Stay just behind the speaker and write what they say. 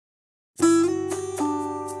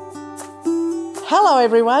Hello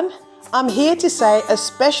everyone, I'm here to say a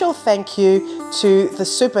special thank you to the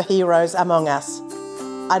superheroes among us.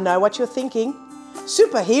 I know what you're thinking.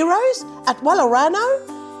 Superheroes at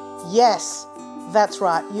Wallarano? Yes, that's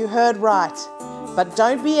right, you heard right. But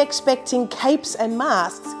don't be expecting capes and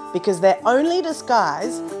masks because their only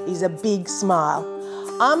disguise is a big smile.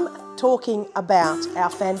 I'm talking about our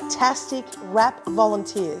fantastic RAP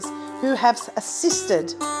volunteers who have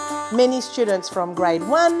assisted many students from grade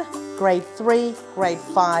 1, grade 3, grade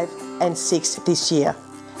 5 and 6 this year.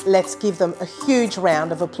 Let's give them a huge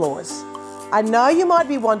round of applause. I know you might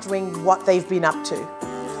be wondering what they've been up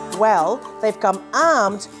to. Well, they've come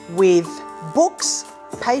armed with books,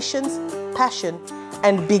 patience, passion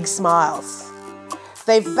and big smiles.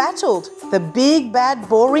 They've battled the big, bad,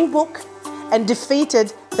 boring book and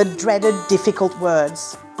defeated the dreaded difficult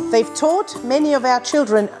words. They've taught many of our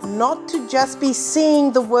children not to just be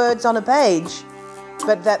seeing the words on a page,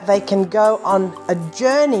 but that they can go on a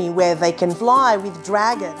journey where they can fly with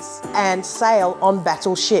dragons and sail on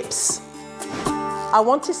battleships. I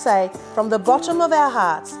want to say from the bottom of our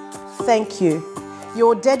hearts, thank you.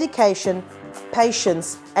 Your dedication,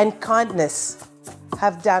 patience and kindness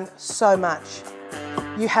have done so much.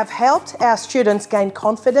 You have helped our students gain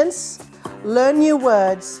confidence, learn new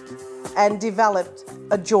words and developed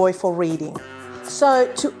a joy for reading.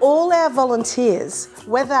 So to all our volunteers,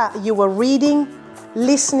 whether you were reading,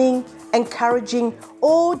 listening, encouraging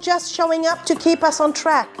or just showing up to keep us on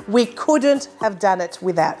track, we couldn't have done it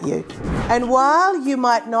without you. And while you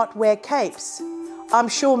might not wear capes, I'm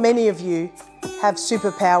sure many of you have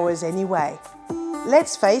superpowers anyway.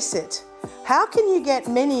 Let's face it, how can you get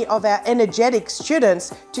many of our energetic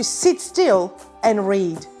students to sit still and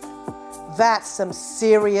read? That's some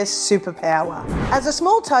serious superpower. As a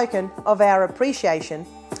small token of our appreciation,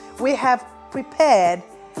 we have prepared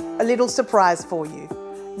a little surprise for you.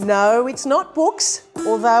 No, it's not books,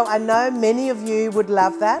 although I know many of you would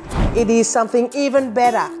love that. It is something even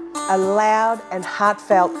better, a loud and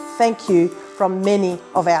heartfelt thank you from many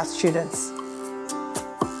of our students.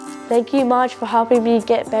 Thank you, Marge, for helping me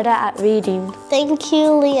get better at reading. Thank you,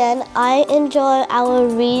 Leanne. I enjoy our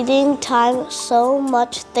reading time so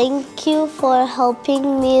much. Thank you for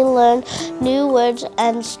helping me learn new words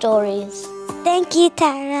and stories. Thank you,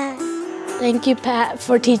 Tara. Thank you, Pat,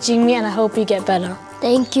 for teaching me, and I hope you get better.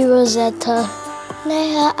 Thank you, Rosetta.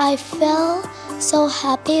 Neha, I felt so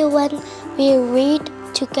happy when we read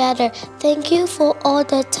together. Thank you for all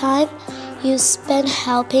the time you spent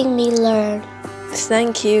helping me learn.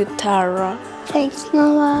 Thank you, Tara. Thanks,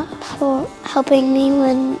 Noah, for helping me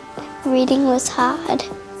when reading was hard.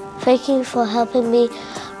 Thank you for helping me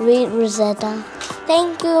read, Rosetta.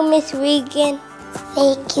 Thank you, Miss Regan.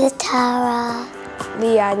 Thank you, Tara.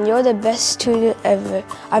 Leanne, you're the best student ever.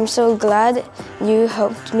 I'm so glad you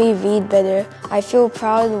helped me read better. I feel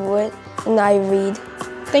proud when I read.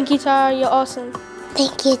 Thank you, Tara. You're awesome.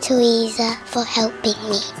 Thank you, Teresa, for helping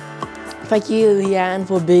me. Thank you, Leanne,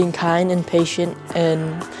 for being kind and patient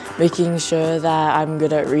and making sure that I'm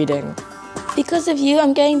good at reading. Because of you,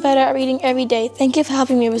 I'm getting better at reading every day. Thank you for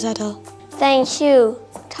helping me, Rosetta. Thank you,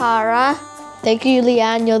 Tara. Thank you,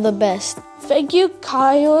 Leanne, you're the best. Thank you,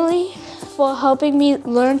 Kylie, for helping me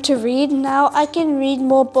learn to read. Now I can read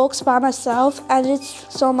more books by myself and it's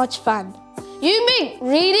so much fun. You make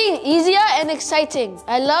reading easier and exciting.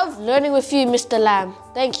 I love learning with you, Mr. Lamb.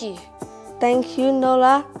 Thank you. Thank you,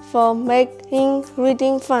 Nola, for making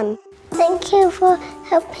reading fun. Thank you for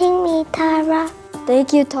helping me, Tara.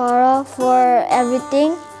 Thank you, Tara, for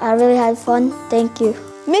everything. I really had fun. Thank you.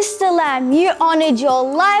 Mr. Lamb, you honored your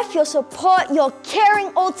life, your support, your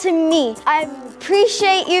caring all to me. I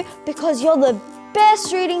appreciate you because you're the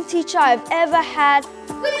best reading teacher I've ever had.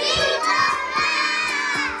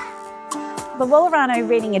 The Wallarano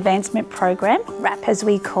Reading Advancement Program, RAP as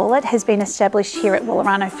we call it, has been established here at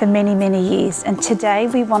Wallarano for many, many years. And today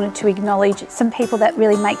we wanted to acknowledge some people that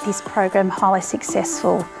really make this program highly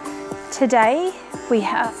successful. Today we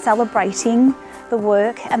are celebrating the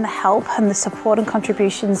work and the help and the support and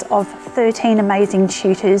contributions of 13 amazing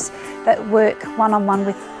tutors that work one-on-one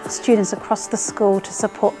with students across the school to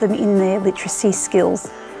support them in their literacy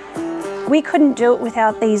skills. We couldn't do it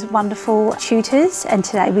without these wonderful tutors, and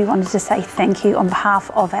today we wanted to say thank you on behalf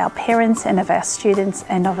of our parents and of our students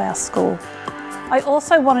and of our school. I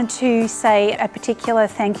also wanted to say a particular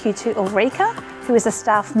thank you to Ulrika, who is a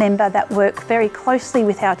staff member that worked very closely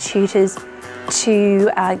with our tutors to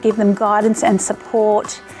give them guidance and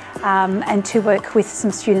support and to work with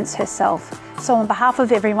some students herself. So on behalf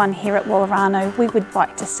of everyone here at Wallarano, we would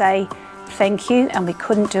like to say thank you, and we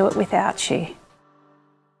couldn't do it without you.